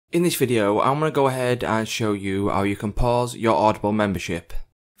In this video, I'm going to go ahead and show you how you can pause your Audible membership.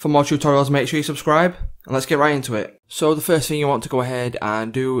 For more tutorials, make sure you subscribe, and let's get right into it. So the first thing you want to go ahead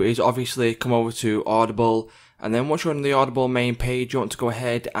and do is obviously come over to Audible, and then once you're on the Audible main page, you want to go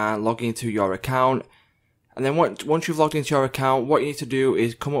ahead and log into your account. And then once you've logged into your account, what you need to do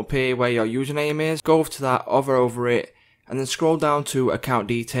is come up here where your username is, go over to that, hover over it, and then scroll down to account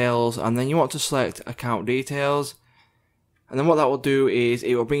details, and then you want to select account details. And then what that will do is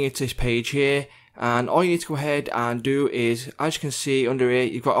it will bring you to this page here, and all you need to go ahead and do is, as you can see under here,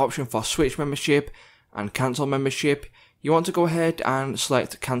 you've got an option for switch membership and cancel membership. You want to go ahead and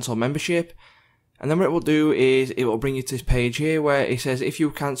select cancel membership, and then what it will do is it will bring you to this page here where it says if you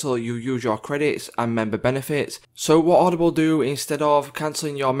cancel, you use your credits and member benefits. So what Audible do, instead of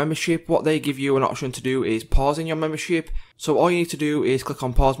cancelling your membership, what they give you an option to do is pausing your membership. So all you need to do is click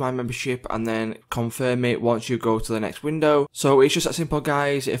on pause my membership and then confirm it once you go to the next window. So it's just that simple,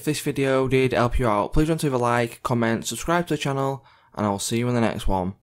 guys. If this video did help you out, please don't leave a like, comment, subscribe to the channel, and I'll see you in the next one.